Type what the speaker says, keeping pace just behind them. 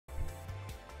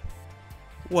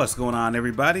What's going on,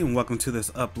 everybody, and welcome to this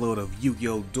upload of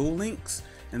Yu-Gi-Oh! Duel Links.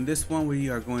 In this one we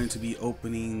are going to be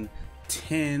opening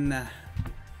 10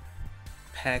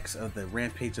 packs of the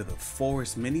Rampage of the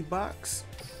Forest mini box.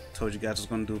 Told you guys I was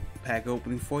going to do a pack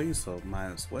opening for you, so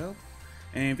might as well.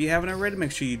 And if you haven't already,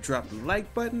 make sure you drop the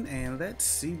like button and let's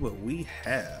see what we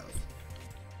have.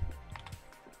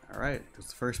 Alright, it's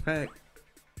the first pack.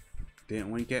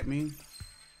 Didn't wink at me.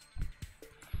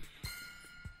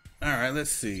 Alright,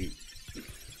 let's see.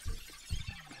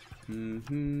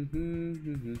 Anything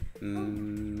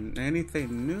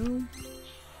new?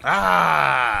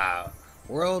 Ah!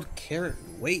 World Carrot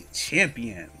Weight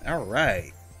Champion.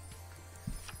 Alright.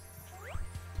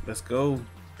 Let's go.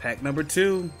 Pack number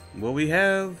 2. What we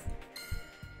have?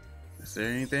 Is there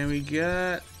anything we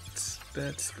got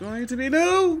that's going to be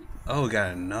new? Oh, we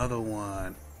got another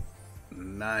one.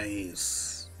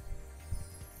 Nice.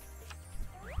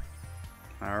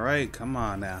 Alright, come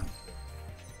on now.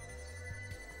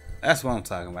 That's what I'm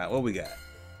talking about. What we got?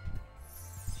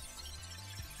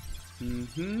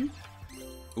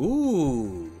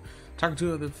 Ooh. Talking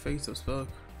to other face of spell.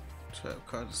 Trap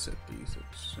cards to set these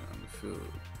on the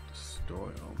field. Destroy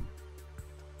them.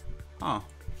 Huh.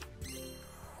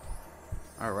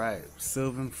 Alright.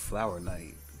 Sylvan Flower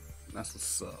Knight. That's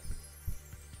what's up.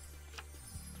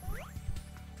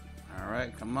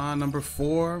 Alright, come on, number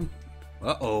 4.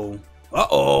 Uh-oh.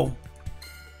 Uh-oh.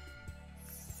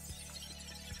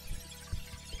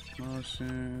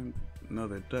 Motion.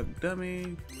 Another duck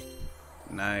dummy.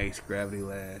 Nice. Gravity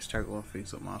Lash. Target one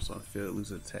face up monster on the field. Lose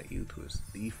attack you to its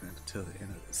defense until the end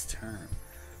of its turn.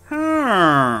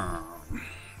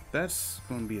 That's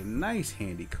going to be a nice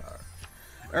handy card.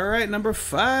 Alright, number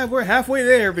 5. We're halfway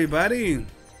there, everybody.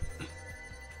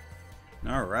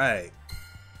 Alright.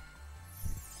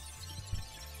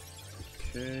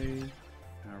 Okay.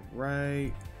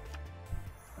 Alright.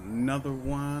 Another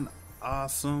one.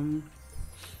 Awesome.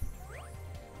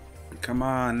 Come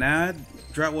on now.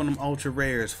 Drop one of them ultra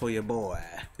rares for your boy.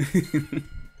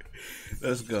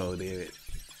 Let's go, David.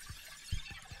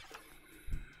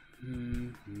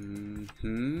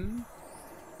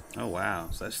 Oh wow.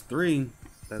 So that's 3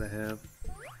 that I have.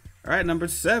 Alright, number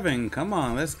 7. Come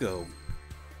on, let's go.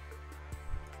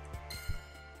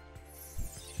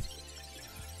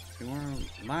 They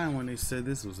weren't lying when they said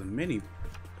this was a mini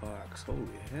box. Holy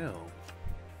hell.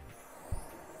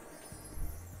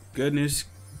 Goodness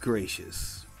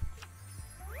gracious.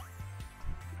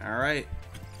 Alright.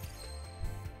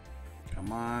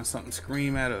 Come on, something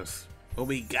scream at us. What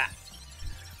we got?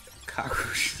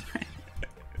 Cockroach.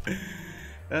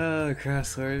 Oh,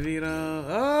 crossword, you know.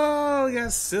 Oh, we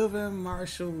got Sylvan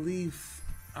Marshall Leaf.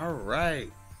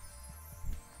 Alright.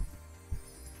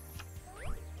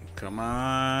 Come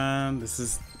on. This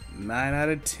is 9 out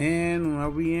of 10.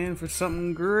 Are we in for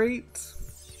something great?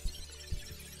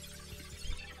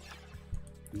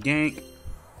 Gank.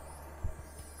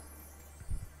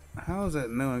 How is that?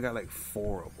 No, I got like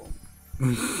 4 of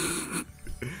them.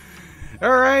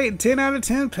 Alright, 10 out of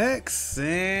 10 packs.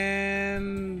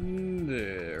 And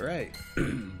right.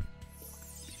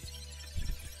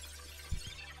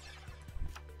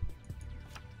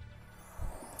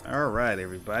 Alright,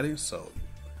 everybody. So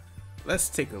let's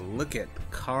take a look at the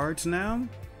cards now.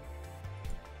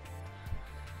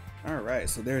 Alright,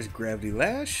 so there's Gravity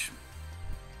Lash.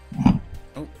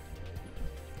 Oh,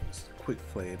 it's a quick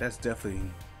play. That's definitely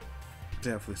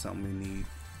something we need.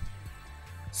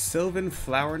 Sylvan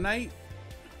Flower Knight.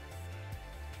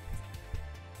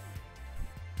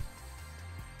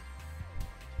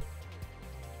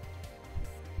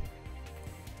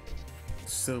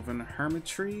 Sylvan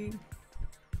Hermitry.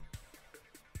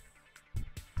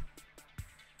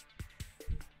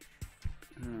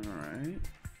 Alright.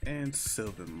 And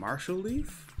Sylvan Marshall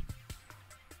Leaf.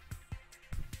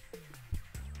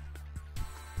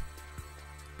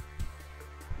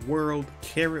 World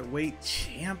Carrot Weight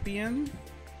Champion.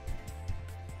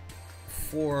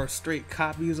 4 straight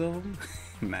copies of them.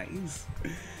 Nice.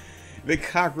 The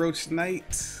Cockroach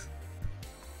Knight.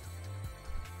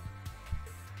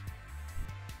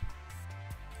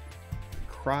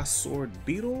 Cross Sword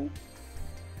Beetle.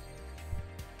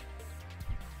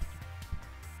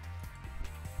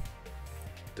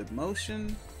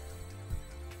 Demotion.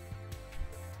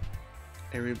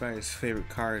 Everybody's favorite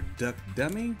card, Duck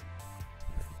Dummy.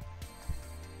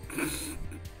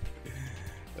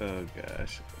 Oh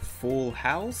gosh. Full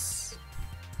House.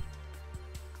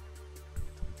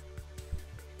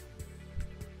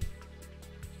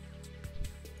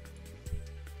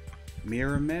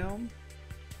 Miramel.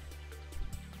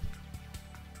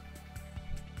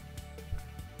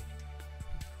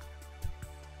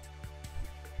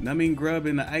 Numbing Grub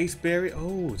and the Ice Barrier.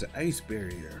 Oh, it's an Ice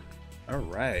Barrier.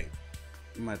 Alright.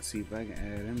 I might see if I can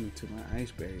add him to my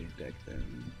Ice Barrier deck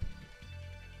then.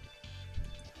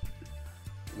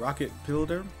 Rocket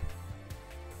Builder.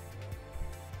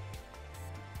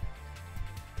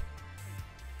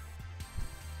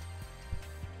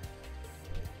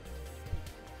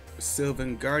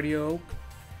 Sylvan Guardio.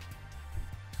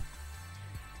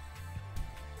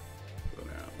 Go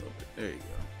down a little bit. There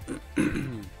you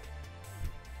go.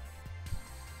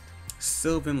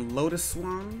 Sylvan Lotus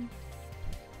Swan.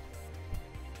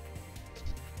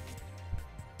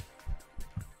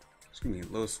 Excuse me,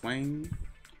 Lotus Swain.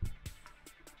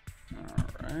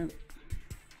 Alright.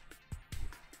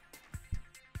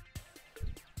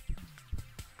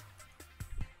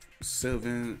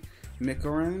 Sylvan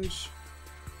Micorange.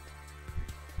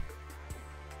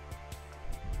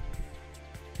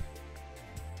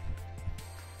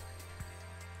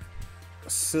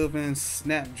 Sylvan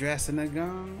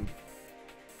Snapdrasanagon.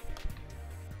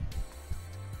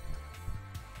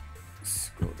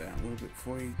 Scroll down a little bit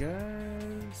for you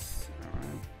guys.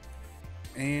 Alright.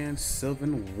 And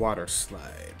Sylvan Water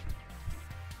Slide.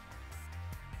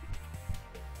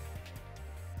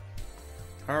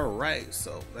 Alright,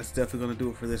 so that's definitely going to do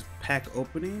it for this pack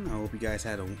opening. I hope you guys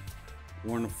had a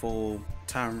wonderful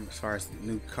time as far as the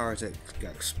new cards that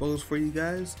got exposed for you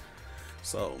guys.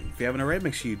 So if you haven't already,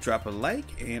 make sure you drop a like,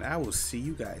 and I will see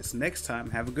you guys next time.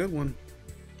 Have a good one.